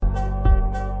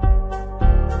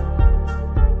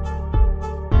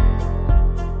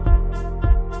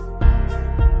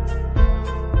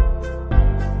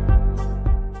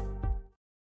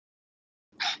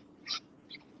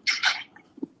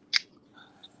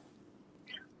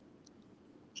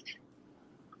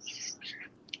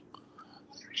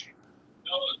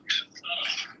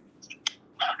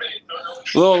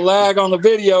A little lag on the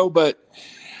video, but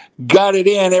got it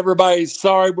in. Everybody's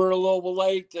sorry we're a little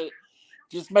late.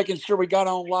 Just making sure we got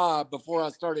on live before I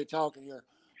started talking here.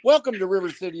 Welcome to River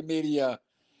City Media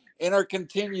and our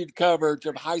continued coverage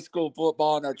of high school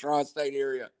football in our tri-state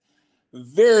area.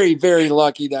 Very, very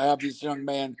lucky to have this young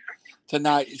man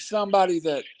tonight. He's somebody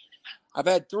that I've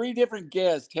had three different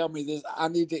guests tell me this. I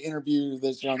need to interview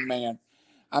this young man.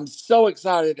 I'm so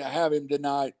excited to have him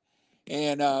tonight.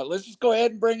 And let's just go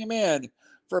ahead and bring him in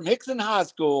from Hixson High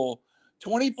School,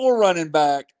 24 running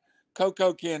back,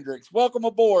 KoKo Kendricks. Welcome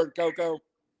aboard, KoKo.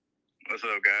 What's up,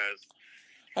 guys?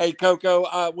 Hey,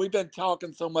 KoKo, we've been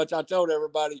talking so much. I told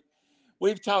everybody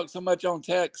we've talked so much on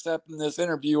text setting this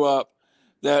interview up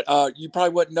that you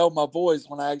probably wouldn't know my voice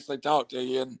when I actually talk to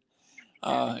you. And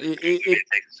it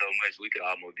takes so much. We could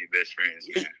almost be best friends,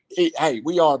 man. Hey,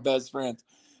 we are best friends.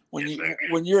 Yes, sir.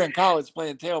 When you're in college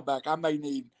playing tailback, I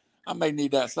may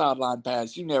need that sideline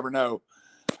pass. You never know.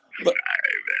 But all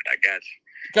right, man, I got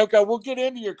you. KoKo, we'll get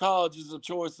into your colleges of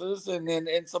choices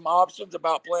and some options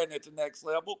about playing at the next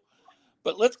level.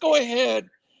 But let's go ahead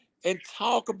and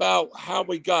talk about how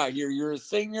we got here. You're a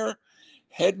senior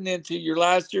heading into your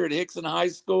last year at Hixson High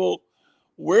School.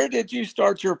 Where did you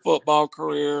start your football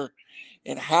career,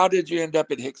 and how did you end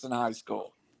up at Hixson High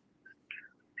School?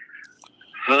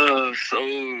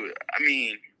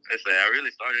 Let's say I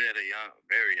really started at a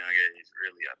very young age.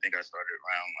 Really, I think I started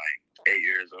around like 8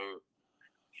 years old.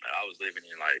 I was living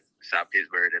in like South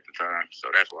Pittsburgh at the time, so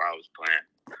that's where I was playing.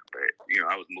 But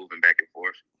I was moving back and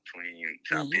forth between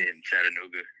South Pitt and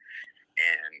Chattanooga,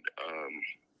 and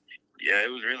it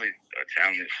was really a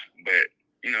challenge. But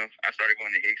I started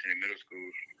going to Hixson in middle school,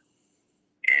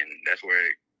 and that's where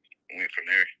it went from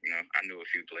there. I knew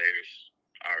a few players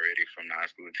already from the high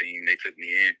school team. They took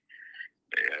me in.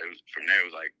 But yeah, from there it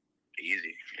was like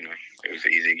easy. It was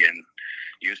easy getting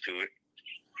used to it.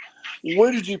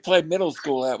 Where did you play middle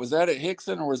school at? Was that at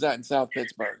Hixson or was that in South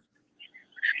Pittsburgh?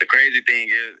 The crazy thing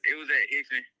is, it was at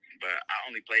Hixson, but I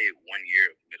only played 1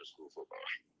 year of middle school football.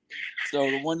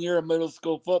 So the 1 year of middle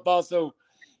school football. So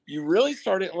you really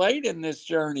started late in this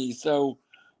journey. So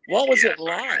what was it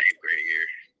like? My 8th grade year.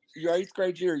 Your 8th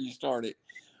grade year you started?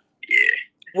 Yeah.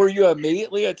 Were you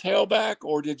immediately a tailback,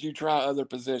 or did you try other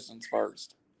positions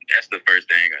first? That's the first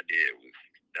thing I did.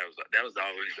 That was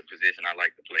always the position I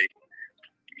liked to play.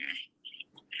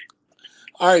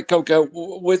 All right,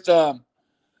 KoKo. With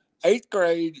 8th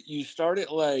grade, you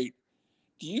started late.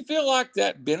 Do you feel like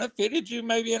that benefited you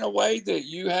maybe in a way that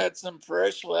you had some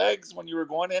fresh legs when you were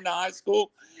going into high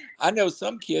school? I know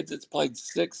some kids it's played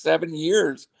 6, 7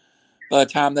 years by the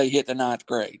time they hit the 9th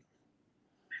grade.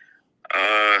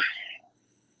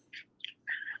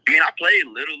 I played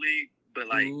Little League, but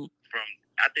I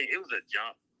think it was a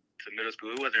jump to middle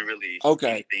school. It wasn't really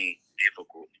anything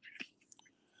difficult.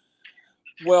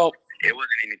 Well, it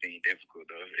wasn't anything difficult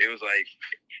though. It was like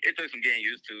it took some getting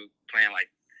used to playing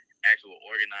like actual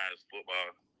organized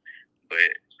football.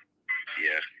 But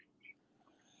yeah.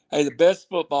 Hey, the best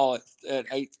football at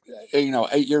 8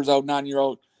 years old,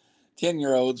 9-year-old,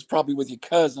 10-year-olds, probably with your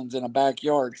cousins in a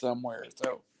backyard somewhere.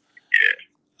 So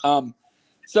yeah.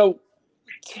 So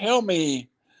tell me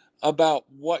about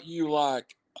what you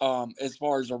like as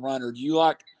far as a runner. Do you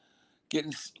like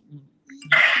getting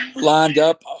lined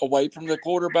up away from the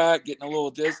quarterback, getting a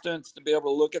little distance to be able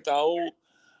to look at the hole?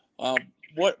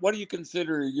 What do you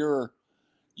consider your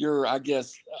I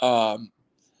guess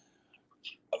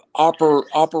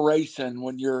operation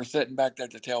when you're sitting back there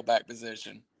at the tailback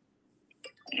position?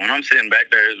 When I'm sitting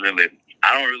back there,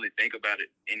 I don't really think about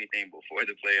it anything before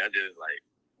the play. I just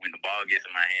when the ball gets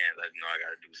in my hands, I know I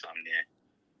got to do something then.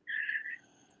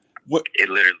 It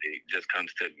literally just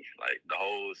comes to me. Like the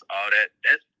holes, all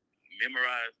that's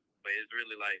memorized, but it's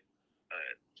really like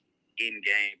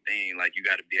in-game thing. Like you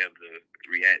got to be able to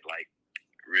react like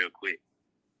real quick.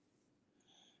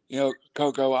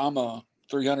 KoKo, I'm a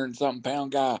 300-something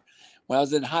pound guy. When I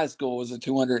was in high school, I was a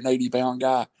 280-pound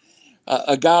guy.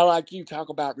 A guy like you talk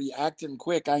about reacting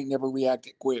quick. I ain't never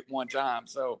reacted quick one time.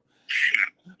 So,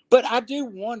 but I do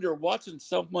wonder, watching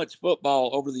so much football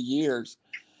over the years,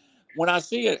 when I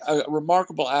see a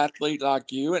remarkable athlete like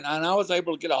you, and I was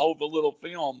able to get a hold of a little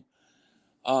film,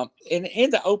 in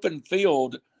the open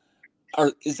field,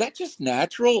 is that just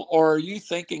natural, or are you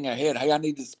thinking ahead? Hey, I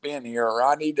need to spin here, or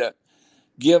I need to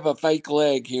give a fake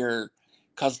leg here,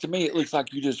 because to me it looks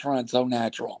like you just run so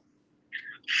natural.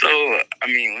 So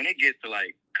when it gets to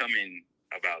like coming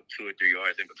about 2 or 3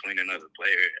 yards in between another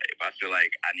player, if I feel like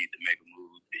I need to make a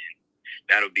move, then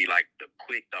that'll be like the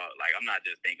quick thought. Like I'm not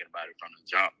just thinking about it from the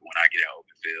jump when I get out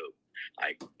open field.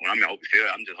 Like when I'm in open field,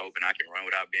 I'm just hoping I can run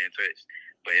without being touched.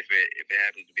 But if it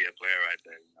happens to be a player right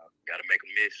there, Got to make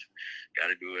a miss. Got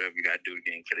to do whatever you got to do to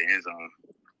get into the end zone.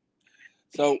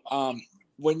 So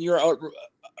when you're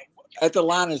at the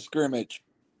line of scrimmage,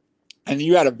 and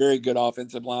you had a very good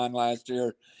offensive line last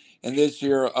year, and this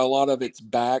year a lot of it's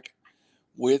back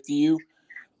with you.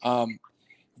 Um,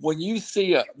 when you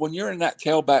see when you're in that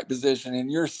tailback position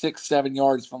and you're 6-7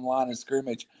 yards from the line of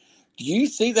scrimmage, do you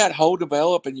see that hole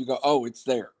develop and you go, "Oh, it's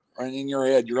there," or in your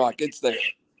head you're like, "It's there"?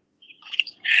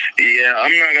 Yeah,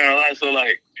 I'm not gonna lie. So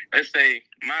like, let's say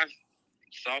my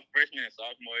freshman and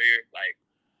sophomore year, like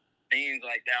things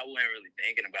like that, I wasn't really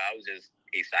thinking about. I was just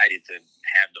excited to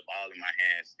have the ball in my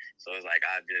hands. So it's like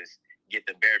I just get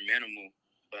the bare minimum.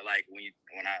 But like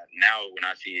when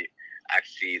I see it, I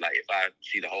see like if I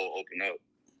see the hole open up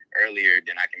earlier,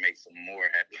 then I can make some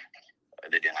more happen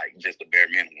other than like just the bare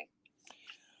minimum.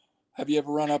 Have you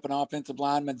ever run up an offensive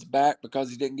lineman's back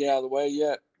because he didn't get out of the way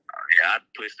yet? Yeah, I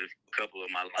pushed a couple of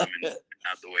my linemen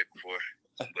out the way before.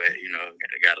 But, you know,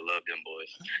 I got to love them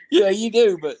boys. Yeah, you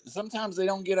do. But sometimes they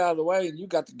don't get out of the way and you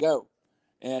got to go.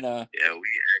 And yeah, we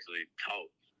actually talk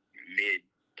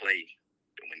mid-play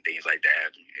when things like that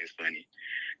happen. It's funny.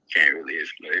 Can't really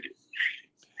explain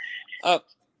it.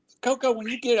 KoKo, when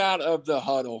you get out of the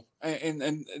huddle,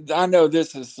 and I know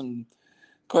this is some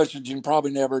questions you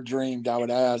probably never dreamed I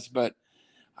would ask, but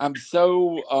I'm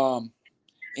so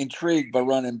intrigued by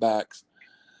running backs.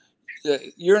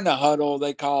 You're in the huddle.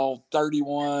 They call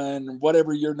 31,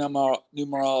 whatever your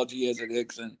numerology is at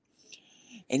Hixson,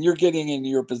 and you're getting into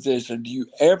your position. Do you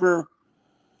ever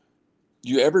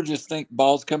just think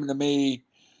ball's coming to me?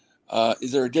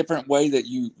 Is there a different way that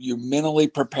you mentally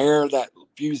prepare that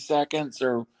few seconds,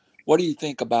 or what do you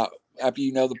think about after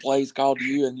you know the play's called to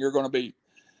you and you're going to be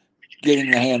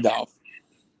getting the handoff?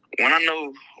 When I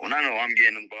know I'm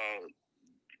getting the ball,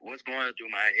 what's going through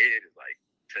my head is like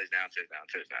touchdown, touchdown,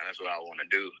 touchdown. That's what I want to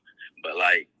do. But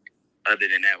like other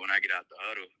than that, when I get out the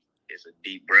huddle, it's a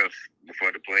deep breath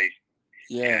before the play.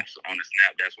 Yeah. So on the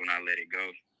snap, that's when I let it go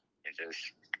and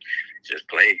just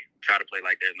play. Try to play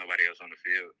like there's nobody else on the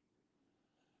field.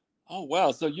 Oh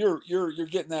wow! So you're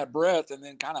getting that breath and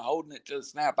then kind of holding it to the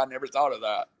snap. I never thought of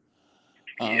that.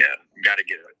 Yeah, got to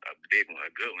get a big one,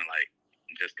 a good one. Like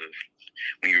just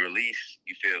when you release,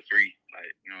 you feel free.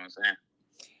 Like you know what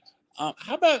I'm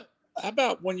saying. How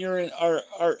about when you're in?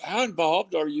 How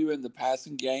involved are you in the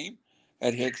passing game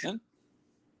at Hixson?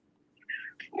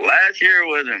 Last year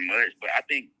wasn't much, but I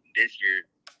think this year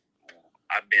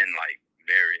I've been like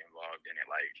very involved in it.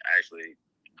 Like actually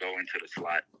go into the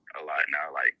slot a lot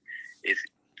now. Like it's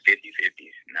 50-50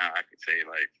 now. I could say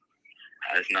like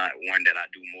it's not one that I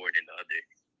do more than the other.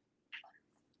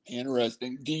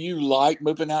 Interesting. Do you like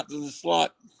moving out to the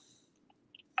slot?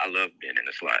 I love being in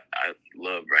the slot. I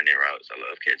love running routes. I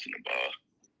love catching the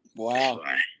ball.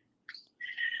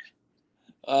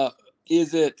 Wow.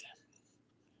 Is it,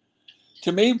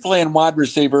 to me, playing wide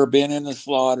receiver, being in the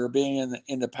slot or being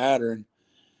in the pattern,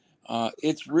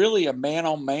 it's really a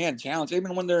man-on-man challenge.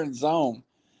 Even when they're in zone,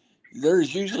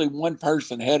 there's usually one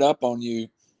person head up on you.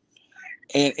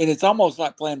 And it's almost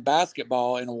like playing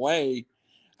basketball in a way.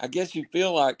 I guess you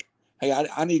feel like, hey,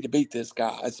 I need to beat this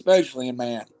guy, especially in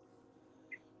man.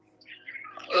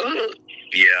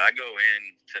 Yeah, I go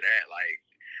into that. Like,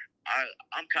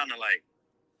 I'm kind of like,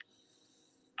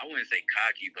 I wouldn't say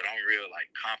cocky, but I'm real like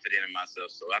confident in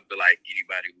myself. So I feel like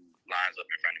anybody who lines up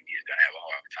in front of me is gonna have a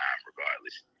hard time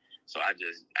regardless. So I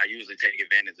usually take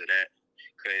advantage of that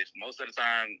because most of the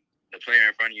time the player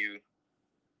in front of you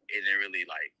isn't really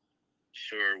like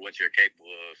sure what you're capable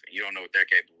of, and you don't know what they're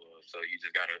capable of. So you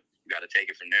just gotta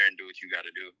take it from there and do what you gotta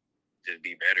do. Just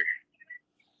be better.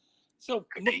 So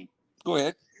compete. Go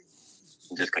ahead.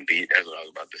 Just compete. That's what I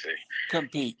was about to say.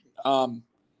 Compete.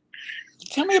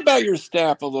 Tell me about your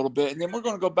staff a little bit, and then we're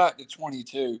going to go back to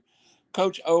 22.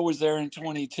 Coach O was there in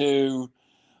 22.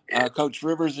 Coach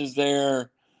Rivers is there.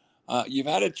 You've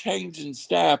had a change in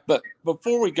staff, but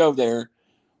before we go there,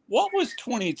 what was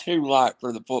 22 like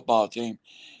for the football team?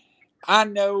 I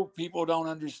know people don't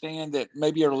understand that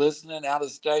maybe are listening out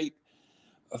of state.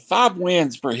 5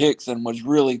 wins for Hixson was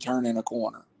really turning a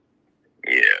corner.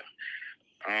 Yeah.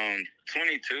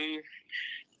 22,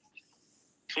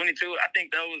 I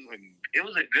think it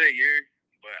was a good year,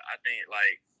 but I think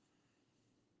like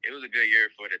it was a good year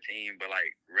for the team, but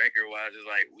like record wise, it's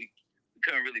like we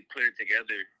couldn't really put it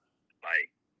together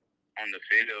like on the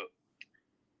field.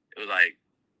 It was like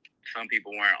some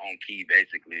people weren't on key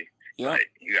basically. Yeah.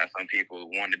 Like you got some people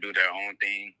wanting to do their own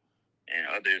thing and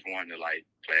others wanting to like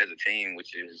play as a team,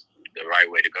 which is the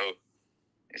right way to go.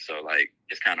 And so like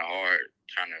it's kinda hard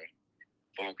trying to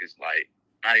focus like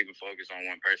not even focus on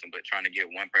one person, but trying to get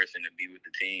one person to be with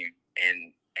the team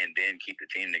and then keep the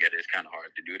team together. It's kind of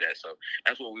hard to do that. So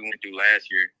that's what we went through last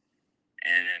year,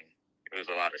 and it was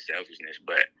a lot of selfishness.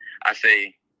 But I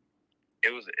say it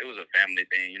was a family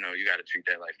thing. You know, you got to treat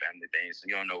that like family things. So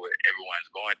you don't know what everyone's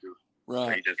going through. Right.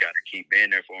 So you just got to keep being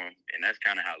there for them. And that's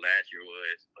kind of how last year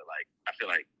was. But, like, I feel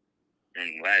like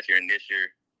last year and this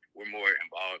year, we're more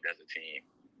involved as a team,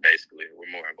 basically. We're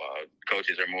more involved.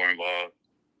 Coaches are more involved.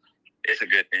 It's a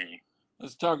good thing.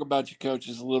 Let's talk about your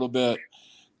coaches a little bit.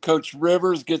 Coach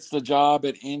Rivers gets the job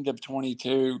at end of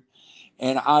 22,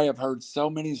 and I have heard so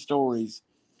many stories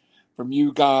from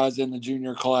you guys in the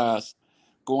junior class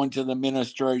going to the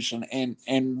administration and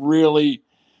really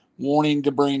wanting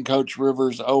to bring Coach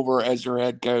Rivers over as your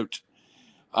head coach.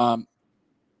 Um,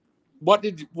 what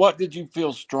did you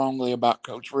feel strongly about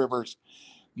Coach Rivers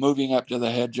moving up to the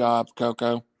head job,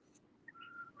 KoKo?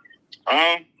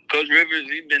 Coach Rivers,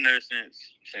 he's been there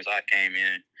since I came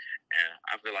in, and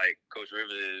I feel like Coach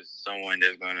Rivers is someone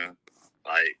that's gonna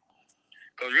like.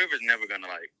 Coach Rivers never gonna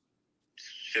like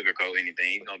sugarcoat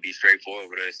anything. He's gonna be straightforward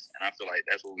with us, and I feel like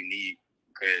that's what we need.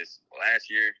 Because last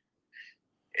year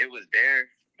it was there,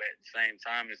 but at the same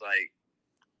time, it's like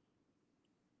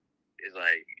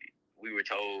we were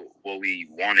told what we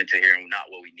wanted to hear and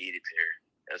not what we needed to hear.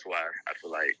 That's why I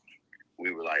feel like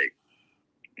we were like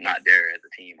not there as a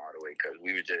team all the way, because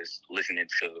we were just listening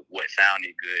to what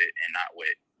sounded good and not what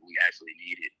we actually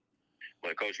needed.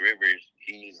 But Coach Rivers,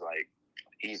 he's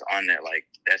on that, like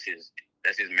that's his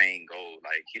main goal.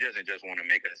 Like, he doesn't just want to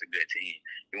make us a good team.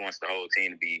 He wants the whole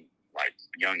team to be like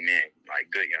young men,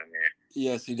 like good young men.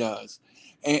 Yes, he does.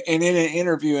 And in an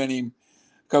interview in him,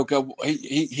 KoKo,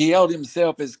 he held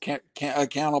himself as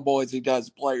accountable as he does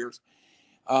players.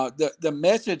 The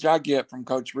message I get from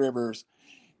Coach Rivers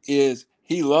is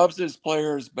he loves his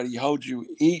players, but he holds you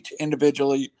each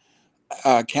individually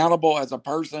accountable as a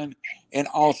person and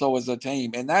also as a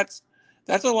team. And that's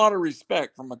a lot of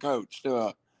respect from a coach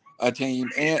to a team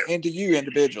and to you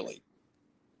individually.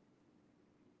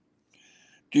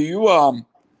 Do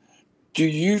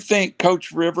you think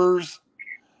Coach Rivers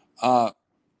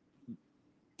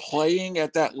playing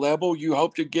at that level you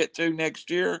hope to get to next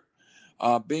year,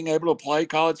 being able to play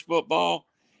college football,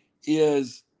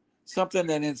 is something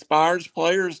that inspires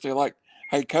players to like,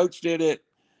 hey, coach did it,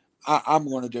 I'm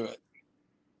going to do it?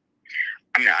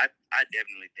 I mean, I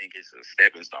definitely think it's a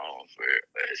stepping stone for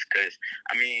us, because,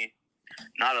 I mean,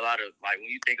 not a lot of, like,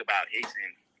 when you think about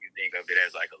Hixson, you think of it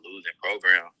as like a losing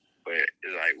program, but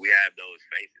it's like we have those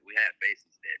faces. We have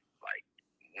faces that like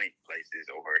went places,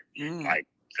 or like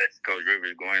Coach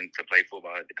Rivers going to play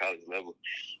football at the college level.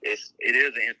 It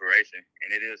is an inspiration, and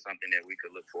it is something that we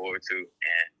could look forward to.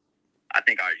 And I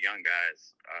think our young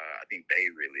guys, I think they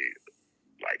really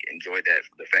like enjoyed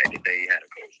the fact that they had a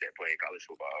coach that played college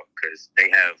football, because they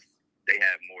have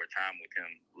more time with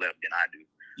him left than I do.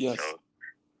 Yes. So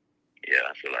yeah,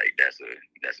 I feel like that's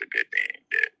a good thing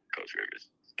that Coach Rivers.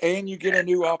 And you get a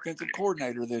new offensive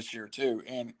coordinator this year too,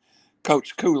 and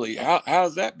Coach Cooley.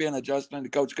 How's that been adjusting to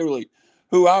Coach Cooley,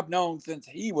 who I've known since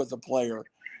he was a player,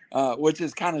 which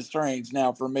is kind of strange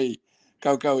now for me.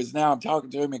 KoKo is now I'm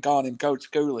talking to him and calling him Coach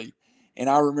Cooley, and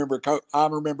I remember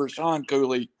Sean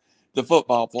Cooley, the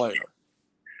football player.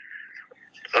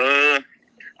 I'm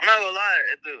not gonna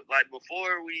lie.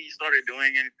 Before we started doing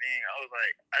anything, I was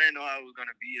like, I didn't know how it was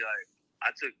gonna be. Like, I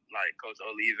took like Coach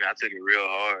O leaving, I took it real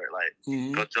hard. Like,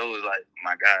 Coach O was like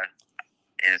my guy,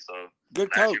 and so good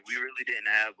coach. Year, we really didn't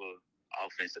have a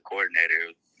offensive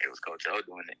coordinator. It was Coach O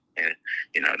doing it, and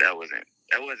that wasn't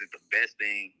the best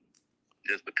thing,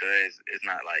 just because it's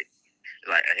not like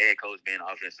a head coach being an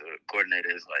offensive coordinator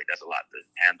is like, that's a lot to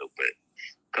handle. But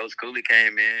Coach Cooley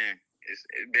came in. It's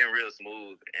been real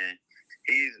smooth, and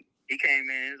he came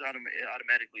in. It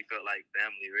automatically felt like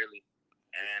family, really.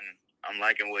 And I'm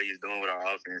liking what he's doing with our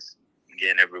offense,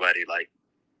 getting everybody like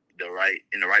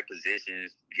in the right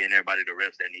positions, getting everybody the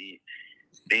reps they need,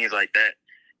 things like that.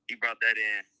 He brought that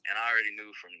in, and I already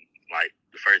knew from like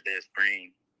the first day of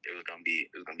spring it was gonna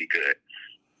be good.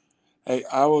 Hey,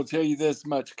 I will tell you this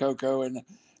much, KoKo, and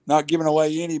not giving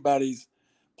away anybody's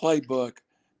playbook,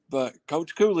 but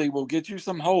Coach Cooley will get you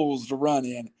some holes to run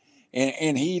in,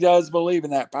 and he does believe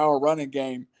in that power running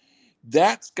game.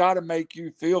 That's got to make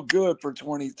you feel good for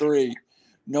 23,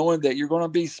 knowing that you're going to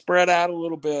be spread out a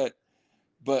little bit,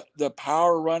 but the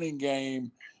power running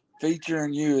game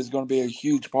featuring you is going to be a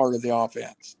huge part of the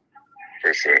offense.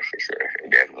 For sure. It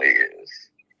definitely is.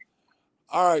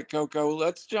 All right, KoKo,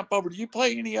 let's jump over. Do you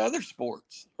play any other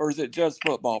sports, or is it just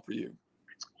football for you?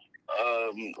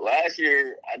 Last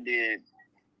year I did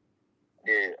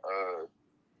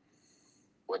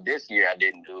well, this year I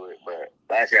didn't do it, but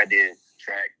Last year I did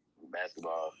track,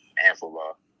 basketball, and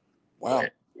football. Wow.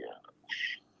 But,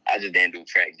 I just didn't do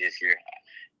track this year.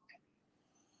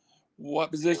 What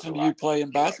position do you play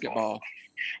in basketball?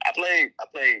 I played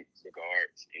the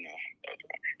guards,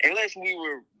 Unless we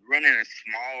were running a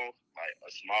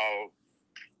small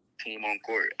team on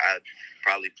court, I'd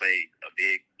probably play a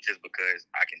big just because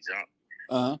I can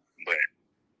jump. But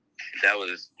that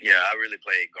was, I really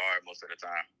played guard most of the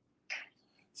time.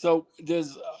 So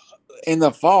in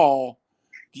the fall,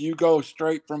 do you go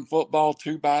straight from football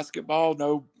to basketball?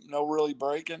 No really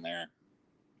break in there?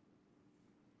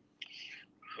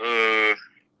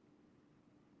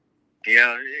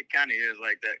 Yeah, it kind of is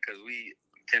like that because we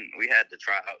had the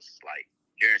tryouts like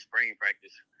during spring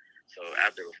practice. So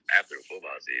after the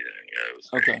football season, it was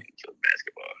okay to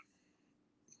basketball.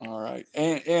 All right,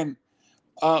 and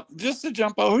just to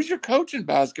jump over, who's your coach in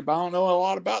basketball? I don't know a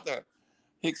lot about the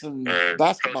Hixson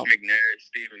basketball. Coach McNair,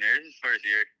 Steve McNair, his first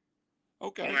year.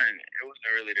 Okay. It wasn't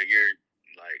really the year,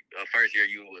 like, the first year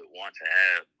you would want to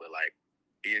have, but, like,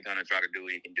 he's going to try to do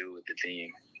what he can do with the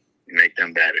team, make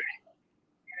them better.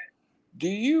 Do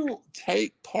you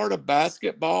take part of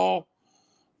basketball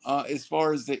as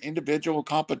far as the individual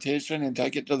competition and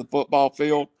take it to the football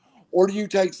field? Or do you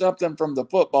take something from the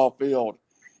football field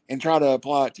and try to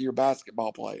apply it to your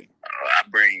basketball playing? I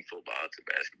bring football to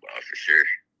basketball for sure.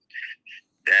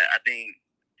 I think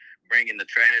bringing the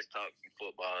trash talk from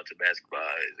football to basketball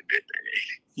is a good thing.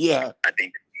 Yeah. I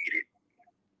think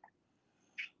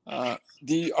they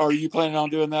need it. Are you planning on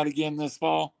doing that again this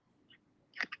fall?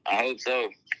 I hope so.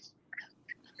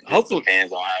 Hopefully.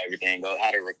 Depends on how everything goes,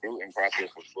 how the recruiting process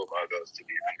for football goes, to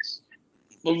be honest.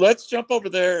 Well, let's jump over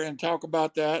there and talk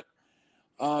about that.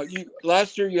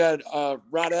 Last year you had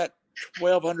right at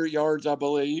 1,200 yards, I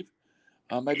believe,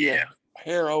 maybe a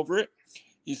hair over it.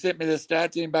 You sent me the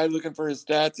stats. Anybody looking for his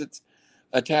stats? It's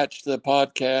attached to the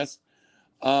podcast.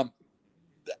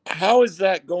 How is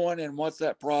that going, and what's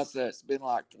that process been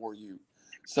like for you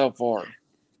so far?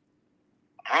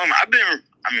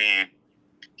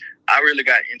 I really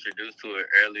got introduced to it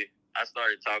early. I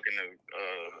started talking to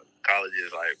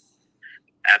colleges like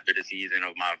after the season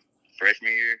of my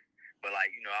freshman year, but I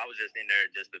was just in there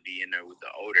just to be in there with the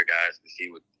older guys to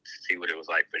see what it was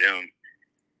like for them.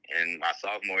 And my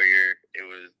sophomore year, it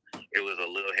was a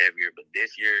little heavier, but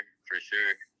this year for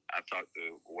sure, I talked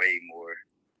to way more,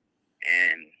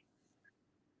 and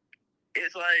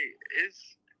it's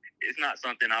not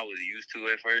something I was used to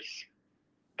at first,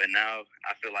 but now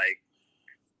I feel like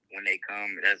when they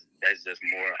come, that's just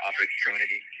more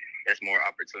opportunity. That's more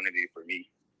opportunity for me,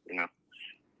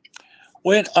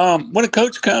 When a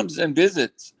coach comes and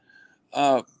visits,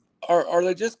 are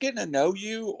they just getting to know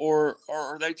you, or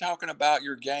are they talking about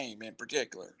your game in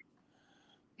particular?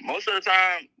 Most of the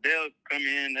time, they'll come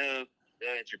in,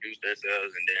 they'll introduce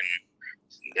themselves, and then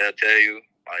they'll tell you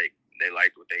like they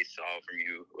liked what they saw from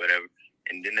you, whatever,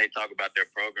 and then they talk about their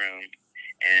program,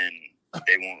 and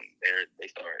they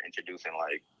start introducing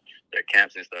like their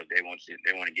camps and stuff. They want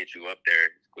to get you up there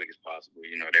as quick as possible.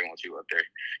 They want you up there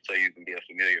so you can be a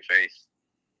familiar face.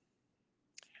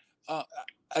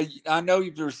 I know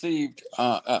you've received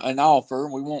an offer.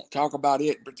 We won't talk about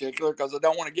it in particular because I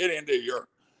don't want to get into your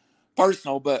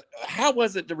personal, but how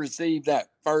was it to receive that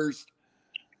first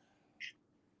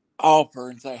offer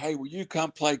and say, hey, will you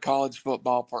come play college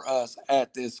football for us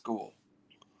at this school?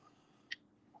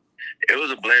 It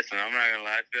was a blessing. I'm not gonna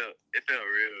lie. It felt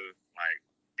real,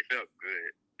 it felt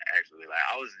good actually. Like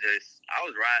I was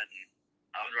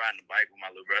riding the bike with my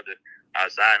little brother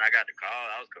outside, and I got the call.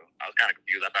 I was kind of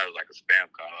confused. I thought it was like a spam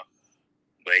call,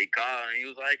 but he called and he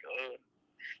was like,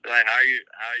 how are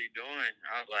you doing?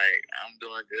 I was like, I'm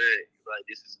doing good. He's like,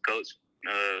 this is Coach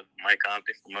Mike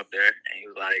Compton from up there, and he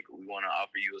was like, we want to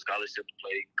offer you a scholarship to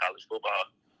play college football.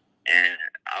 And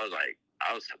I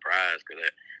was surprised because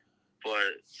for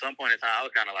some point in time, I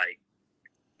was kind of like,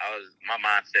 my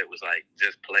mindset was like,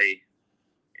 just play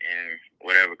and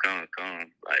whatever comes.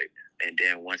 Like, and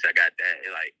then once I got that,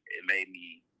 it made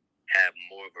me have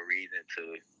more of a reason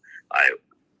to like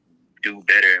do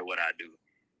better at what I do.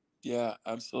 Yeah,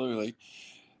 absolutely.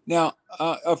 Now,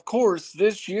 of course,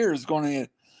 this year is going to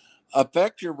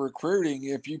affect your recruiting.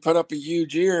 If you put up a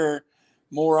huge year,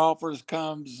 more offers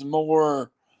comes,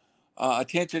 more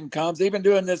attention comes. Even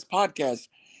doing this podcast,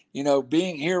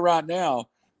 being here right now,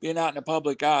 being out in the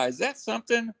public eye, is that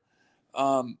something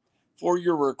for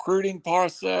your recruiting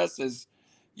process? Is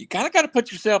you kind of got to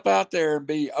put yourself out there and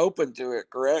be open to it,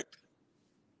 correct?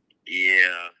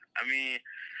 Yeah, I mean,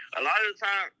 a lot of the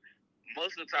time,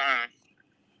 most of the time,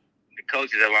 the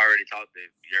coaches have already talked to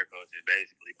your coaches,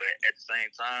 basically. But at the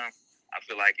same time, I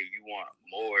feel like if you want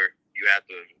more, you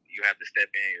you have to step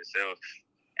in yourself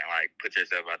and like put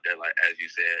yourself out there, like as you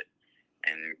said,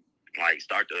 and like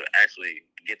start to actually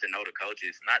get to know the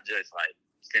coaches, not just like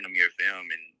send them your film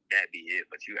and that be it,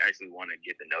 but you actually want to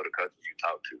get to know the coaches you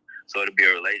talk to, so it'll be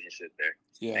a relationship there.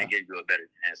 Yeah, and give you a better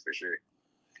chance for sure.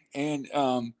 And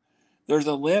there's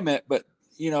a limit, but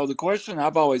the question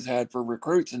I've always had for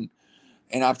recruits, and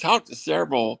I've talked to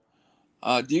several.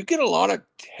 Do you get a lot of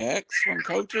texts from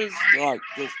coaches, like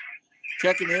just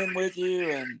checking in with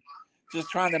you and just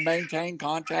trying to maintain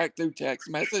contact through text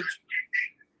message?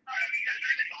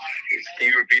 Can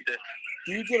you repeat that?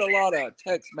 Do you get a lot of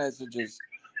text messages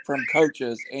from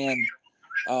coaches and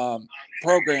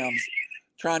programs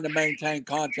trying to maintain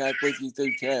contact with you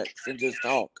through text and just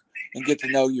talk and get to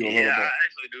know you a little bit? Yeah, I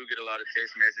actually do get a lot of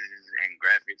text messages and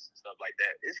graphics and stuff like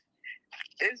that.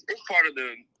 It's part of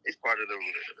the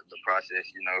process,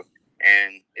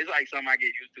 and it's like something I get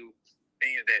used to,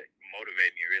 things that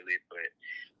motivate me really.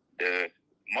 But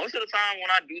most of the time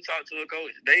when I do talk to a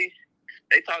coach,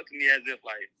 they talk to me as if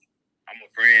like I'm a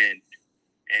friend,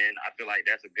 and I feel like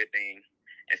that's a good thing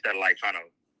instead of like trying to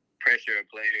pressure a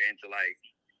player into like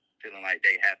feeling like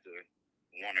they have to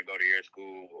want to go to your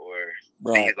school or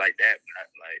things like that.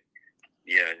 But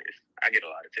I get a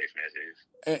lot of text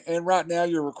messages. And right now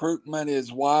your recruitment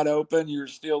is wide open. You're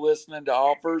still listening to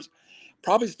offers,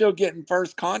 probably still getting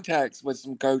first contacts with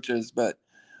some coaches, but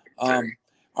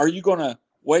are you going to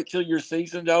wait till your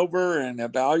season's over and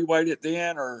evaluate it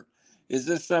then, or is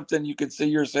this something you could see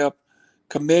yourself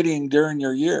committing during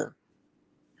your year?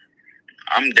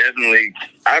 I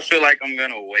feel like I'm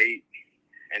going to wait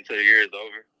until the year is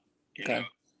over, okay.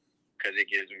 Because it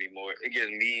gives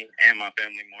me and my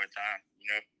family more time,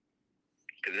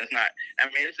 because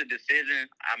it's a decision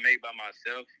I make by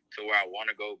myself to where I want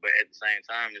to go, but at the same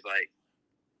time, it's like,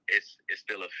 it's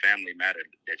still a family matter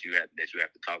that you have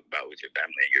to talk about with your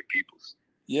family and your peoples.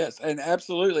 Yes, and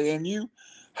absolutely. And you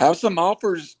have some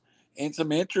offers and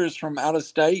some interest from out of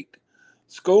state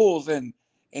schools, and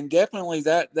definitely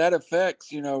that affects,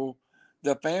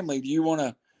 the family. Do you want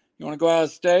to go out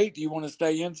of state? Do you want to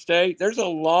stay in state? There's a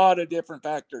lot of different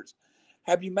factors.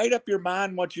 Have you made up your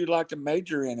mind what you'd like to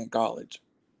major in college?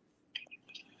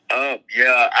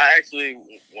 Yeah, I actually,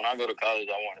 when I go to college,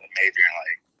 I wanted to major in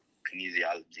like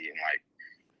kinesiology and like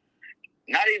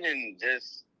not even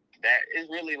just that. It's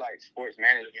really like sports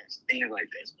management, things like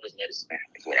that. Sports medicine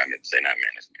is what I meant to say, not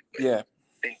management. Yeah.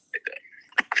 Things like that.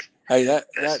 Hey,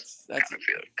 that's kind of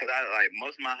feel, because I like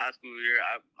most of my high school year,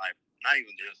 I like not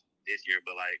even just this year,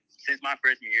 but like since my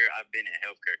freshman year, I've been in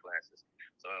healthcare classes.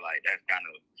 So like that's kind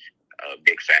of a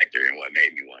big factor in what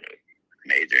made me want to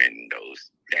major in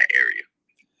that area.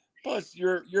 Plus,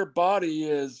 your body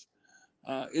is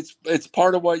it's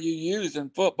part of what you use in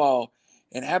football,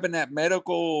 and having that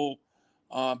medical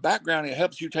background, it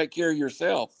helps you take care of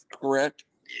yourself. Correct?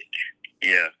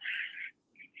 Yeah.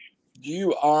 Do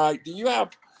you have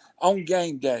on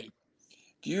game day?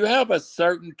 Do you have a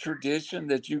certain tradition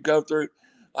that you go through?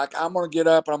 Like, I'm going to get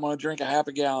up and I'm going to drink a half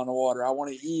a gallon of water. I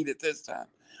want to eat at this time.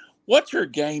 What's your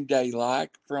game day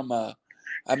like from a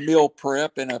meal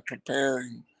prep and a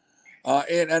preparing?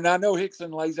 And I know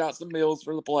Hixson lays out some meals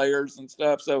for the players and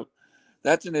stuff, so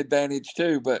that's an advantage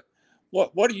too. But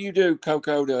what do you do,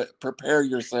 KoKo, to prepare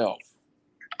yourself?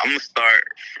 I'm gonna start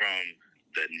from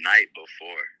the night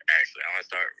before. Actually, I'm gonna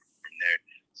start from there.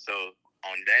 So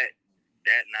on that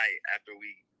night, after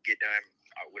we get done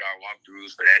with our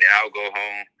walkthroughs for that, then I'll go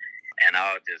home and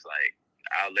I'll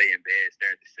lay in bed,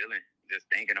 stare at the ceiling, just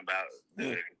thinking about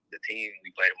the team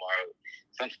we play tomorrow.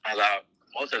 Sometimes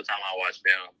most of the time I watch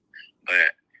film,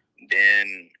 but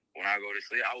then when I go to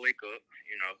sleep, I wake up,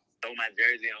 throw my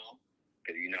jersey on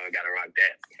because I gotta rock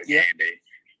that for game day.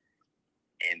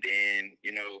 And then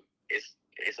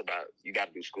it's about, you got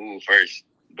to do school first,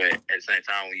 but at the same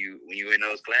time when you in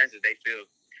those classes, they feel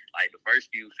like the first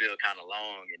few feel kind of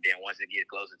long, and then once it gets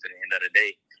closer to the end of the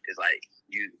day, it's like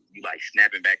you like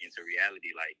snapping back into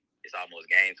reality, like it's almost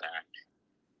game time.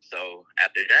 So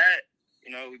after that,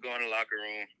 we go in the locker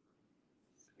room.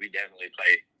 We definitely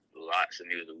play lots of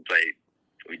music.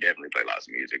 We definitely play lots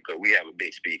of music because we have a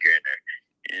big speaker in there,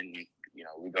 and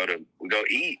we go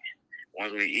eat.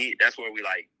 Once we eat, that's where we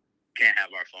like can't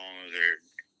have our phones or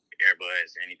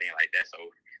earbuds or anything like that. So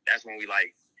that's when we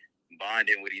like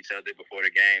bonding with each other before the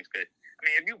games. Because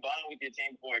if you bond with your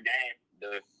team before a game,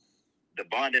 the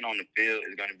bonding on the field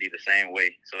is going to be the same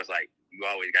way. So it's like you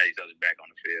always got each other back on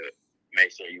the field.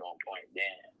 Make sure you're on point.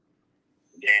 Then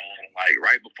like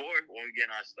right before when we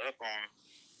get our stuff on,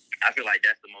 I feel like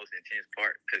that's the most intense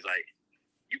part because like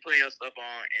you put your stuff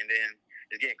on and then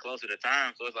it's getting closer to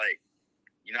time. So it's like,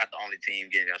 you're not the only team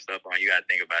getting your stuff on. You got to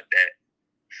think about that.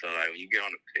 So like when you get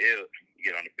on the field,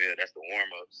 that's the warm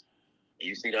ups.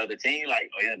 You see the other team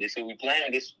like, oh yeah, this is what we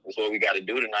playing. This is what we got to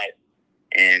do tonight.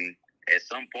 And at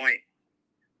some point,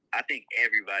 I think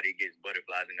everybody gets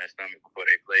butterflies in their stomach before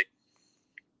they play.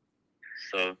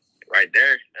 So right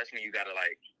there, that's when you gotta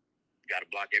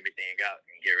block everything out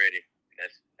and get ready.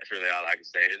 That's really all I can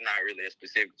say. It's not really a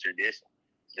specific tradition.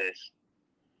 It's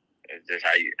just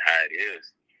how it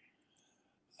is.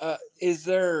 Is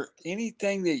there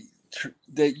anything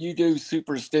that you do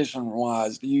superstition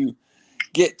wise? Do you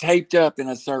get taped up in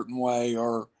a certain way,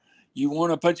 or you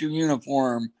want to put your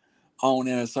uniform on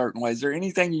in a certain way? Is there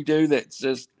anything you do that's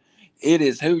just it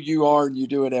is who you are and you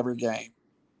do it every game?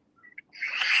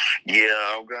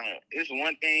 Yeah, it's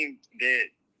one thing that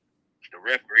the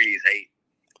referees hate.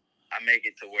 I make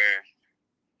it to where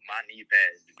my knee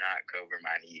pads do not cover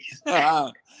my knees.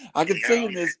 I can see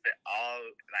in this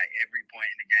every point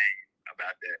in the game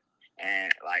about that.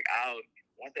 And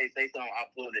once they say something, I'll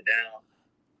pull it down.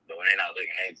 But when they're not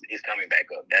looking, it's coming back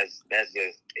up. That's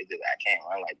just I can't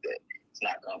run like that. It's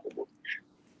not comfortable.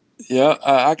 Yeah,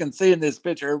 I can see in this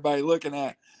picture everybody looking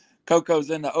at KoKo's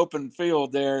in the open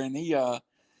field there, and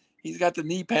he's got the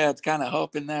knee pads kind of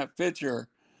up in that picture.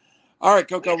 All right,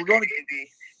 KoKo, we're going to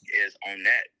is on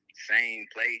that same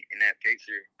play in that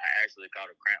picture. I actually caught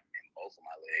a cramp in both of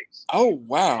my legs. Oh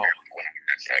wow!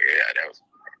 Yeah, that was.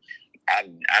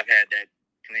 I've had that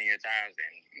plenty of times,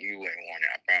 and you wouldn't want it.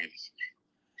 I promise.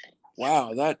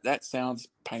 Wow, that sounds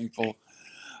painful.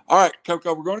 All right,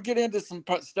 KoKo, we're going to get into some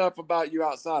stuff about you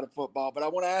outside of football, but I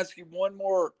want to ask you one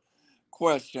more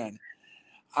question.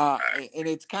 And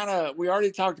it's kind of, we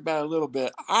already talked about it a little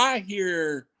bit. I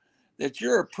hear that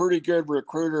you're a pretty good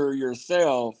recruiter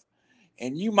yourself,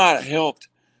 and you might have helped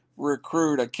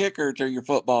recruit a kicker to your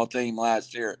football team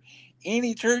last year.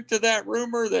 Any truth to that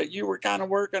rumor that you were kind of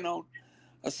working on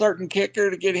a certain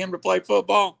kicker to get him to play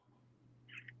football?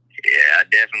 Yeah, I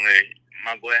definitely.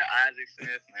 My boy Isaac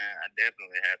Smith, man, I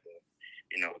definitely have to,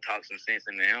 talk some sense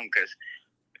into him, because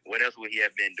what else would he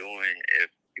have been doing if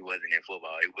he wasn't in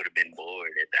football? He would have been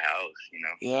bored at the house,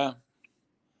 Yeah.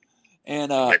 And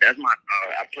but that's my.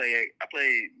 I played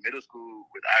middle school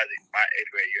with Isaac. My 8th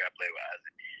grade year, I played with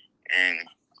Isaac, and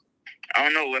I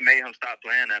don't know what made him stop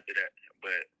playing after that.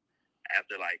 But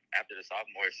after the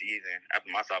sophomore season, after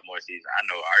my sophomore season, I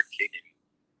know our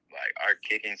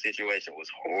kicking situation was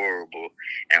horrible,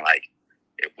 and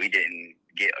if we didn't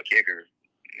get a kicker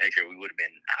next year, we would have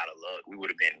been out of luck. We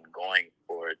would have been going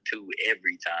for 2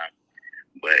 every time.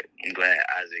 But I'm glad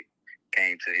Isaac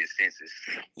came to his senses.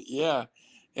 Yeah.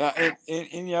 And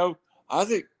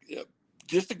Isaac,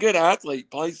 just a good athlete,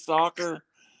 plays soccer,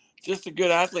 just a good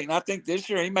athlete. And I think this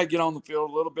year he may get on the field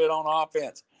a little bit on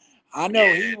offense. I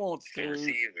know he wants to.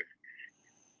 Receiver.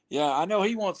 Yeah, I know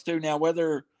he wants to. Now,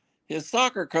 whether his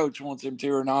soccer coach wants him to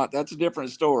or not, that's a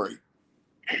different story.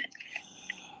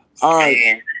 All right.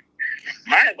 And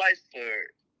my advice for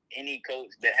any coach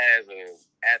that has an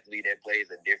athlete that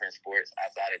plays a different sports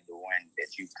outside of the one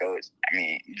that you coach,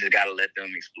 you just got to let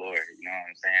them explore. You know what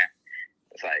I'm saying?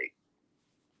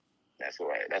 It's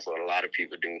that's what a lot of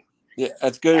people do. Yeah,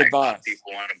 that's good advice. A lot of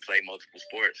people want to play multiple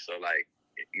sports. So,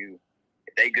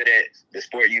 if they good at the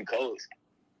sport you coach,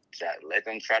 let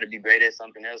them try to be great at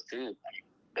something else too.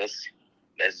 That's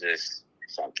just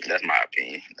something. That's my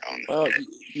opinion. Well,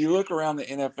 you look around the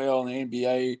NFL and the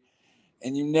NBA,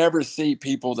 and you never see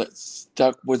people that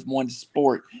stuck with one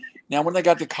sport. Now, when they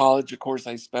got to college, of course,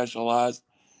 they specialized.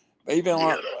 But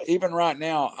even right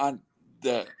now,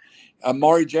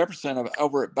 Amari Jefferson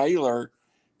over at Baylor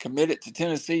committed to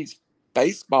Tennessee's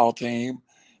baseball team,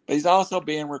 but he's also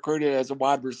being recruited as a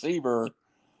wide receiver.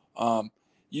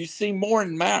 You see more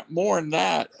in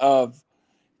that of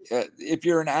if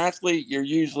you're an athlete, you're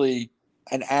usually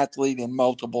an athlete in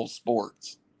multiple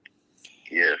sports.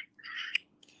 Yeah.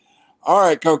 All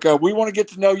right, KoKo, we want to get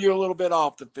to know you a little bit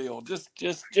off the field. Just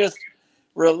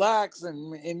relax,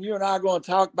 and you and I are going to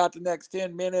talk about the next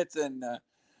 10 minutes, and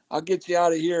I'll get you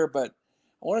out of here. But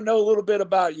I want to know a little bit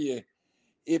about you.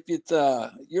 If it's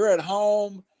you're at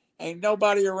home, ain't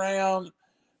nobody around,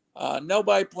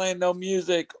 nobody playing no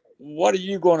music, what are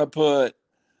you going to put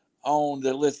on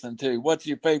to listen to? What's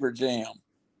your favorite jam?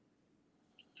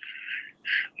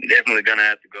 Definitely gonna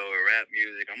have to go with rap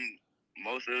music. I ain't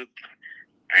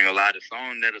gonna lie, the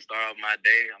song that'll start off my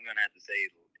day, I'm gonna have to say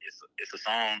it's a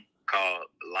song called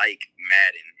Like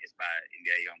Madden. It's by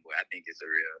NBA Youngboy. I think it's a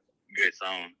real good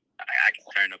song. I can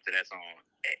turn up to that song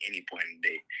at any point in the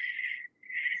day.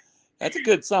 That's a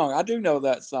good song. I do know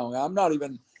that song. I'm not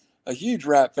even a huge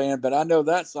rap fan, but I know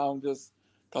that song just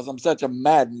because I'm such a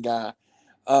Madden guy.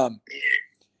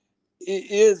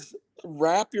 It is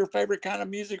rap your favorite kind of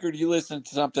music, or do you listen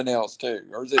to something else too,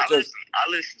 or is it just? I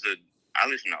listen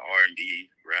to R&B,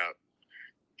 rap.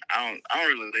 I don't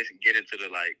really get into the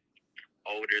like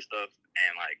older stuff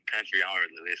and like country. I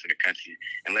don't really listen to country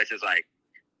unless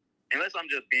I'm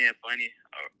just being funny,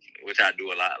 which I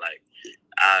do a lot. Like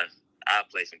I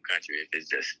play some country if it's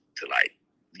just to like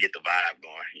get the vibe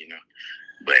going.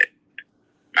 But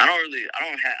I don't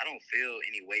feel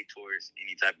any way towards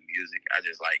any type of music. I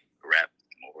just like rap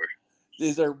more.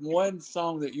 Is there one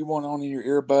song that you want on in your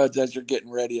earbuds as you're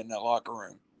getting ready in the locker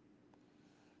room?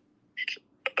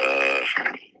 Uh,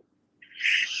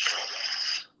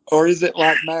 Or is it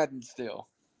like Madden still?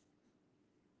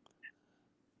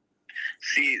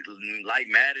 See, like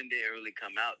Madden didn't really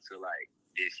come out till like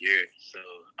this year, so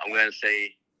I'm gonna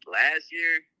say last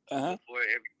year before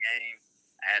every game,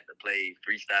 I had to play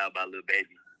 "Freestyle" by Lil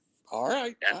Baby. All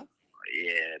right.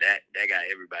 Yeah, that got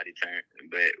everybody turned.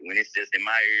 But when it's just in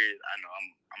my ears, I know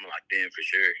I'm locked in for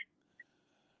sure.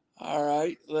 All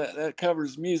right, that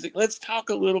covers music. Let's talk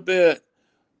a little bit.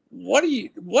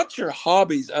 What's your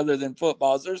hobbies other than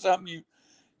football? Is there something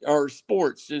or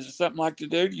sports? Is there something like to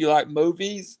do? Do you like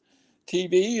movies,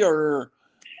 TV, or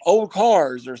old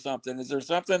cars or something? Is there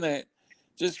something that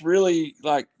just really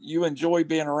like you enjoy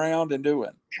being around and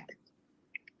doing?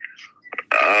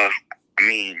 I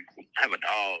mean, I have a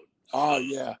dog. Oh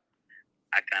yeah.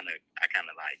 I kind of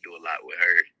like do a lot with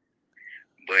her,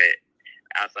 but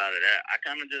outside of that, I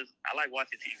like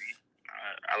watching TV.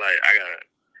 I got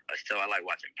a show I like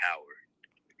watching Power.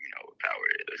 You know what Power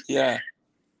is? Yeah.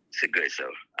 It's a good show.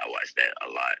 I watch that a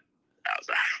lot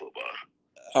outside of football.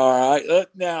 All right.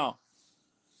 Now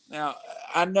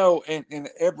I know, and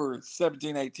every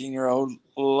 17, 18-year-old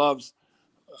loves,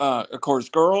 of course,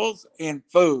 girls and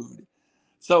food.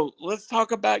 So let's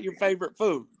talk about your favorite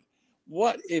food.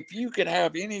 What if you could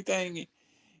have anything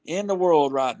in the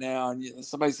world right now, and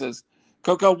somebody says,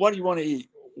 "KoKo, what do you want to eat?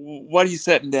 What are you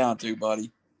sitting down to,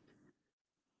 buddy?"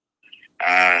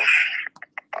 Man,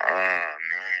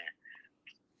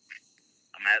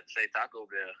 I'm gonna have to say Taco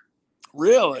Bell.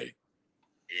 Really?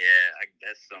 Yeah,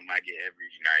 that's something I get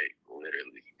every night.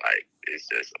 Literally, like it's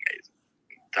just amazing.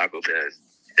 Taco Bell,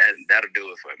 that'll do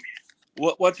it for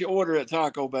me. What's your order at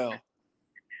Taco Bell?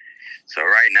 So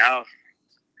right now,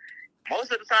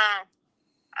 most of the time,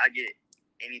 I get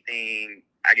anything.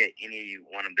 I get any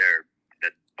one of the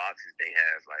boxes they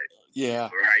have. Like yeah.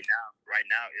 But right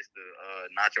now it's the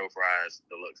nacho fries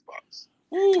deluxe box.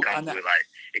 Ooh,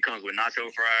 It comes with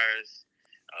nacho fries,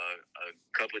 a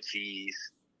cup of cheese,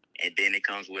 and then it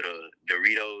comes with a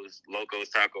Doritos Locos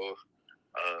Taco,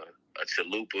 a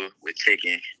chalupa with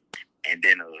chicken, and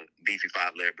then a beefy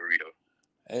 5-layer burrito.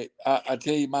 Hey, I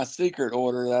tell you my secret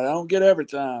order that I don't get every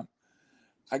time.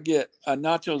 I get a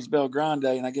nachos Bel Grande,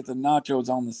 and I get the nachos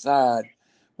on the side,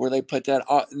 where they put that,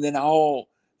 and then all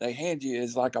they hand you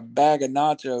is like a bag of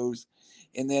nachos,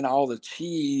 and then all the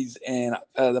cheese and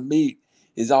the meat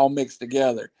is all mixed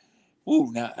together.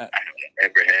 Ooh, now I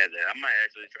never had that. I might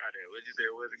actually try that. What'd you say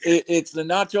it was again? It's the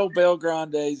nacho Bel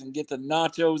Grandes, and get the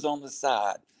nachos on the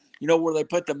side. You know where they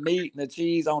put the meat and the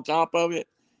cheese on top of it.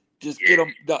 Just get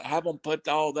them, have them put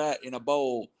all that in a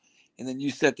bowl, and then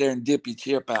you sit there and dip your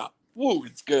chip out. Woo,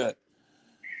 it's good.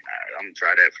 I'm gonna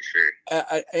try that for sure.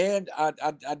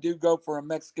 I do go for a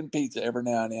Mexican pizza every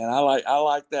now and then. I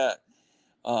like that.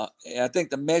 I think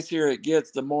the messier it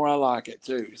gets, the more I like it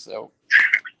too. So,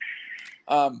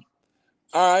 all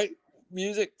right,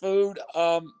 music, food.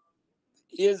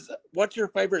 What's your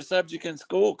favorite subject in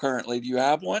school currently? Do you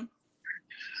have one?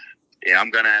 Yeah,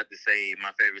 I'm gonna have to say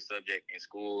my favorite subject in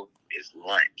school is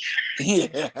lunch.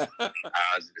 Yeah.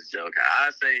 I was just joking.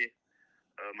 I say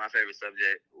my favorite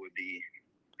subject would be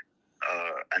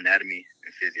anatomy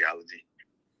and physiology.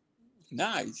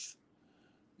 Nice,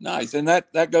 and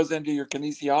that goes into your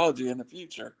kinesiology in the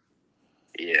future.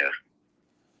 Yeah.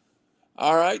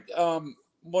 All right.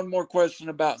 One more question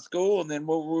about school, and then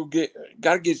we'll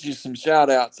got to get you some shout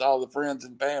outs to all the friends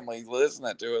and family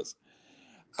listening to us.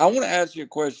 I want to ask you a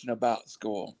question about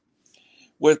school.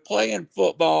 With playing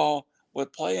football,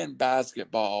 with playing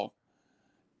basketball,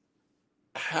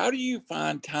 how do you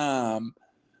find time,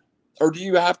 or do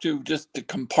you have to just to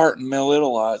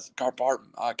compartmentalize?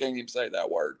 I can't even say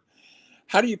that word.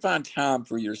 How do you find time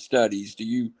for your studies? Do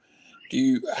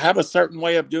you have a certain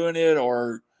way of doing it,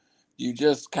 or you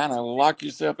just kind of lock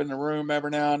yourself in the room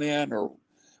every now and then, or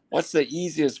what's the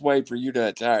easiest way for you to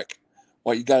attack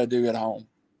what you got to do at home?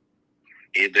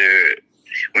 Either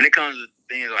when it comes to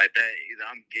things like that, either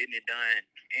I'm getting it done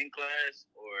in class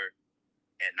or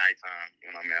at nighttime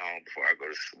when I'm at home before I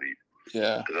go to sleep.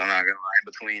 Yeah. Because I'm not gonna lie,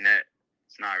 between that,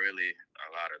 it's not really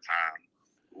a lot of time.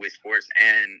 with sports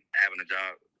and having a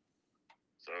job.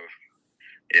 So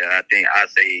yeah, I think I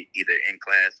say either in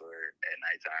class or at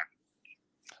nighttime.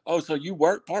 Oh, so you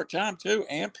work part-time too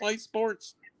and play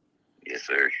sports? Yes,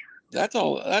 sir. That's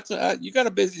all. You got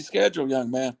a busy schedule,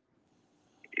 young man.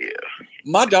 Yeah.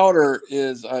 My daughter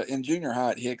is in junior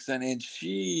high at Hixson, and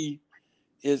she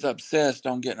is obsessed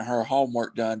on getting her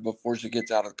homework done before she gets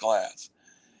out of class.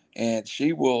 And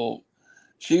she will,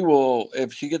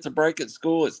 if she gets a break at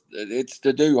school, it's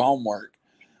to do homework.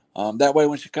 That way,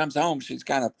 when she comes home, she's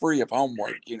kind of free of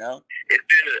homework. It feels.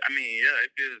 I mean, yeah,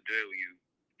 it feels good when you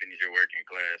finish your work in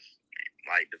class.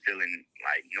 Like the feeling,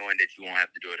 like knowing that you won't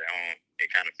have to do it at home.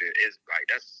 It kind of feels. It's like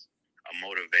that's a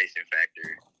motivation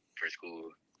factor for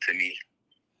school to me.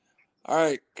 All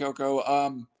right,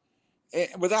 KoKo.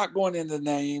 Without going into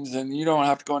names, and you don't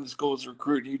have to go into schools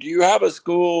recruiting you, do you have a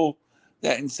school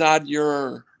that inside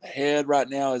your head right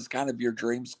now is kind of your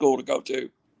dream school to go to?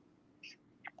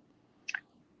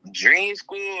 Dream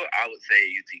school, I would say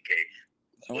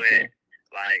UTK, Okay.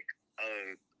 but like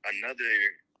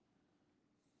another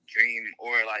dream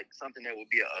or like something that would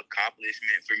be an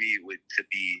accomplishment for me would to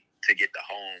get the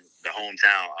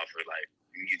hometown offer like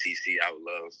UTC. I would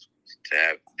love to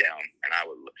have down, and I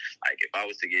would like if I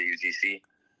was to get UTC,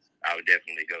 I would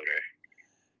definitely go there.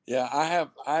 Yeah, I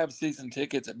have season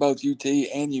tickets at both UT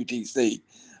and UTC.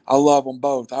 I love them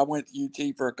both. I went to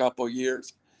UT for a couple of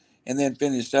years, and then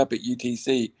finished up at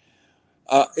UTC.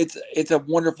 It's a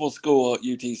wonderful school at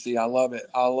UTC. I love it.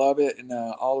 I love it, and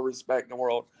all the respect in the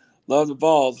world. Love the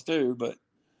Vols too, but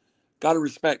got to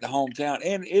respect the hometown,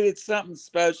 and it's something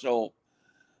special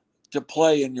to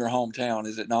play in your hometown,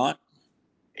 is it not?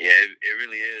 Yeah, it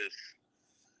really is.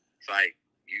 It's like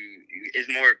it's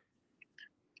more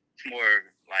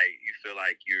like you feel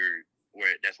like you're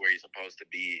where that's where you're supposed to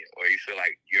be, or you feel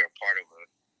like you're a part of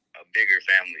a bigger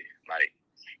family. Like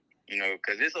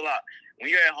because it's a lot when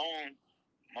you're at home.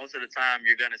 Most of the time,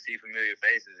 you're gonna see familiar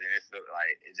faces, and it's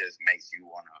like it just makes you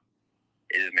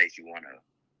wanna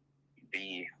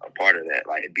be a part of that,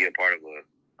 like be a part of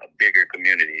a bigger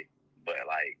community, but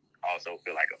like also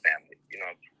feel like a family.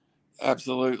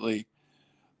 Absolutely.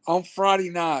 On Friday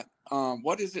night,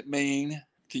 what does it mean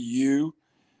to you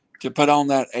to put on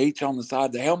that H on the side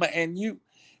of the helmet? And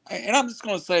I'm just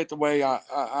going to say it the way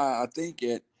I think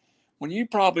it. When you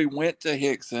probably went to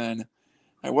Hixson,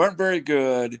 they weren't very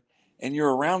good, and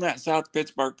you're around that South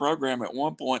Pittsburgh program at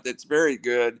one point that's very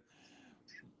good,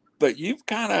 but you've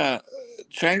kind of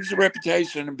changed the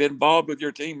reputation and been involved with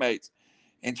your teammates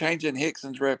and changing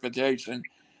Hixson's reputation.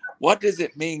 What does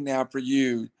it mean now for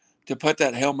you to put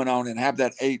that helmet on and have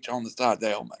that H on the side of the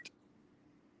helmet?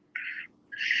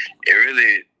 It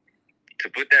really to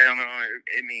put that on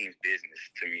it means business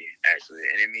to me actually,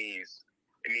 and it means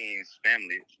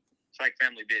family. It's like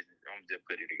family business. Don't just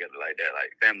put it together like that.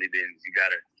 Like family business, you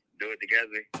gotta do it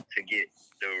together to get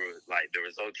the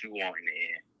results you want in the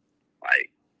end. Like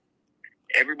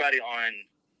everybody on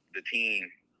the team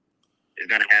is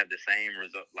gonna have the same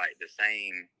result, like the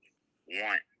same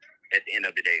want at the end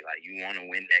of the day. Like you want to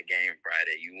win that game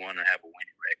Friday. You want to have a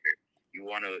winning record. You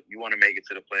want to make it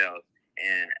to the playoffs.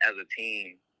 And as a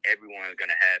team, everyone's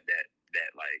gonna have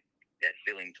that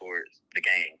feeling towards the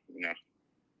game.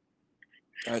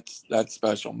 That's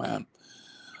special, man.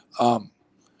 Um,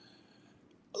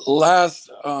 last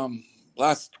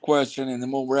question, and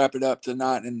then we'll wrap it up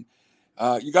tonight. And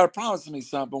you got to promise me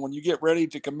something when you get ready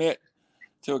to commit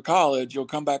to a college. You'll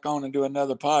come back on and do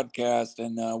another podcast,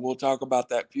 and we'll talk about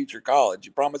that future college.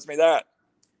 You promise me that?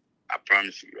 I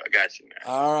promise you, I got you, man.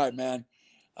 All right, man.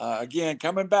 Again,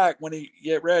 coming back when you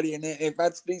get ready, and if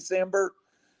that's December,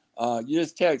 you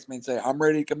just text me and say I'm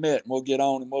ready to commit, and we'll get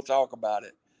on and we'll talk about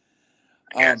it.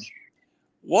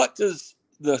 What does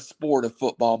the sport of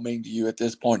football mean to you at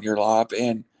this point in your life?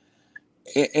 And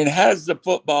has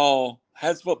football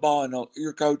and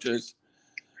your coaches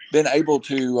been able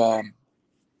to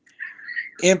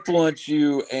influence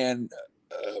you and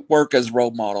work as a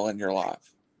role model in your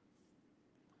life?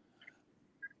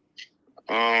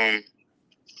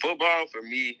 Football for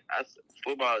me,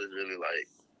 football is really like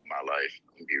my life.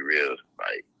 To be real,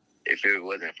 like if it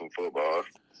wasn't for football,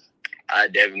 I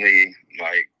definitely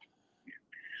like.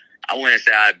 I wouldn't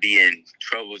say I'd be in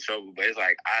trouble, but it's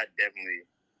like I definitely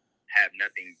have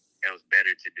nothing else better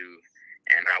to do,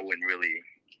 and I wouldn't really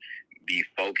be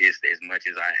focused as much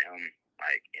as I am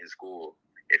like in school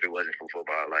if it wasn't for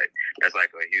football. Like that's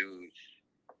like a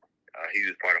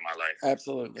huge part of my life.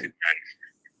 Absolutely.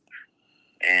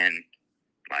 And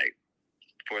like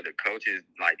for the coaches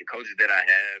that I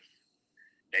have,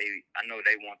 I know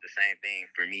they want the same thing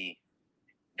for me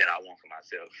that I want for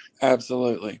myself.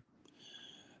 Absolutely.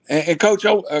 And Coach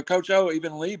O,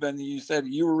 even leaving, you said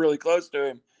you were really close to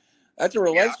him. That's a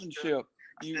relationship.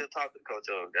 I still talk to Coach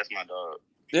O. That's my dog.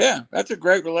 Yeah, that's a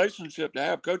great relationship to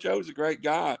have. Coach O is a great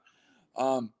guy.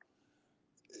 Um,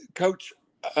 Coach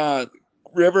uh,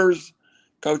 Rivers,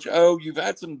 Coach O, you've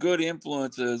had some good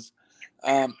influences.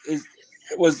 Is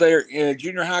was there a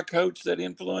junior high coach that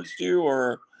influenced you,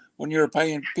 or when you were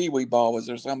playing pee wee ball, was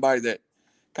there somebody that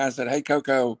kind of said, "Hey,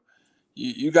 KoKo,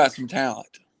 you got some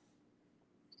talent"?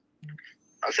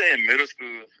 I'll say in middle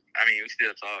school, I mean, we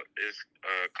still talk. There's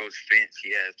Coach Finch.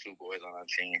 He has 2 boys on our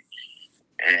team,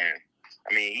 and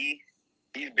I mean,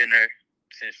 he's been there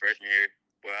since freshman year.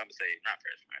 Well, I would say not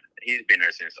freshman. He's been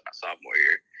there since sophomore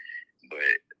year.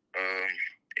 But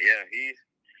yeah,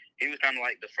 he was kind of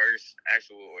like the first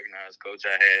actual organized coach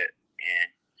I had,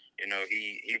 and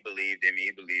he believed in me.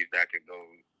 He believed I could go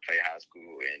play high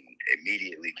school and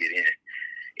immediately get in,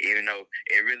 even though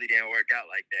it really didn't work out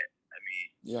like that. I mean,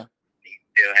 yeah, he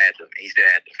still had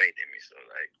the faith in me. So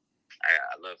like,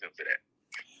 I love him for that.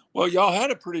 Well, y'all had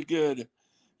a pretty good.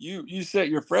 You said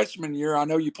your freshman year. I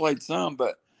know you played some,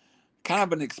 but kind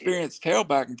of an experienced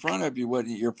tailback in front of you,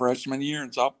 wasn't it? Your freshman year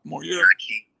and sophomore year.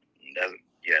 Nike.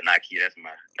 Nike. That's my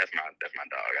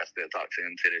dog. I still talk to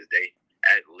him to this day.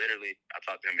 I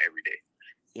talk to him every day.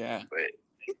 Yeah. But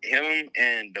him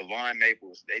and Devon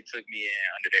Maples, they took me in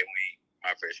under their wing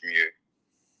my freshman year.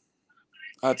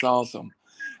 That's awesome.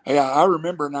 Yeah, I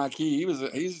remember Nike. He was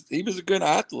a good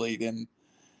athlete,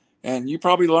 and you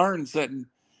probably learned something.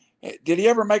 Did he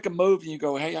ever make a move and you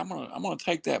go, "Hey, I'm gonna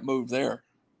take that move there"?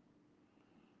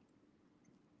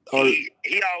 Or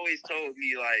he always told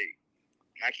me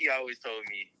he always told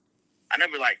me, I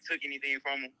never took anything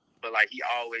from him, but he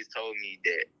always told me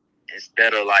that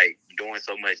instead of doing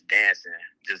so much dancing,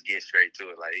 just get straight to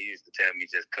it. He used to tell me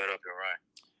just cut up and run.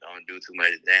 Don't do too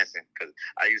much dancing, because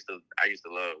I used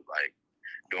to love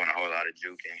doing a whole lot of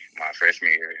juking my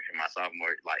freshman year and my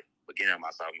sophomore, beginning of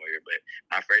my sophomore year. But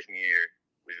my freshman year,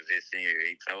 which was his senior year,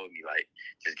 he told me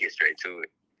just get straight to it.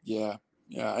 Yeah,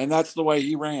 and that's the way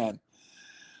he ran.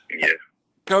 Yeah.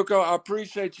 KoKo, I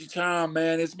appreciate your time,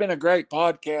 man. It's been a great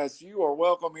podcast. You are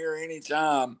welcome here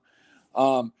anytime.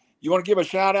 You want to give a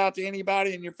shout out to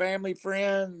anybody in your family,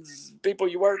 friends, people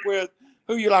you work with?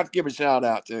 Who you like to give a shout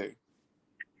out to?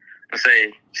 I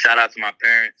say shout out to my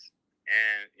parents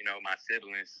and my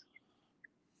siblings.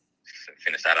 I'm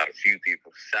finna shout out a few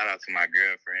people. Shout out to my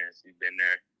girlfriend. She's been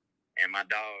there, and my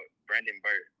dog Brendan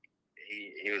Burt.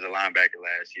 He was a linebacker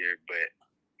last year, but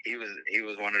he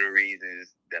was one of the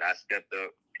reasons that I stepped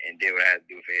up and did what I had to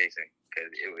do for Hixson, because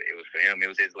it was for him. It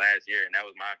was his last year, and that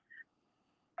was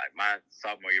my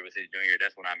sophomore year was his junior.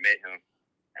 That's when I met him,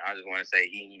 and I just want to say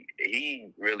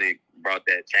he really brought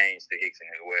that change to Hixson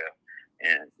as well.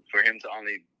 And for him to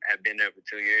only have been there for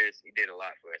 2 years, he did a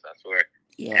lot for us, I swear.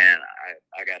 Yeah. And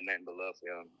I got nothing but love for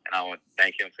him, and I want to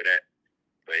thank him for that.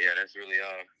 But yeah, that's really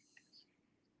all.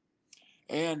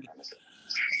 And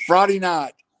Friday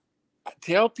night,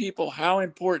 tell people how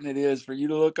important it is for you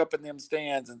to look up in them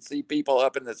stands and see people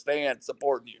up in the stands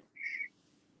supporting you.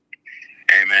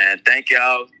 Hey man, thank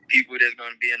y'all, people that's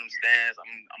gonna be in them stands.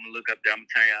 I'm gonna look up there. I'm gonna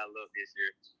turn y'all up this year,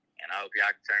 and I hope y'all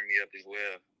can turn me up as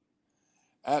well.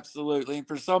 Absolutely. And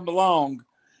for some belong,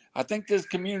 I think this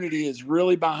community is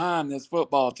really behind this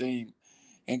football team.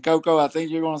 And KoKo, I think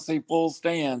you're going to see full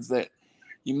stands that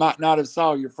you might not have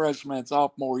saw your freshman and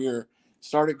sophomore year.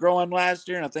 Started growing last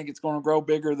year, and I think it's going to grow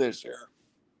bigger this year.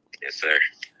 Yes, sir.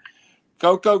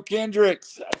 KoKo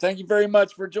Kendricks, thank you very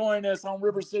much for joining us on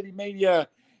River City Media.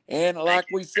 And like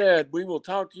we said, we will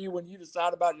talk to you when you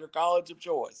decide about your college of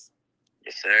choice.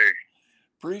 Yes, sir.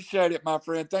 Appreciate it, my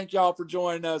friend. Thank y'all for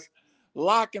joining us.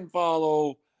 Like and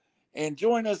follow, and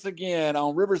join us again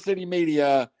on River City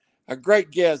Media. A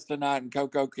great guest tonight in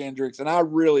KoKo Kendricks, and I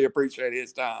really appreciate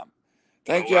his time.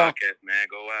 Thank y'all. Wildcats, man.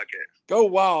 Go Wildcats. Go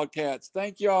Wildcats.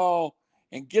 Thank y'all,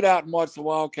 and get out and watch the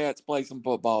Wildcats play some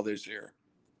football this year.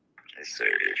 Yes,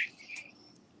 sir.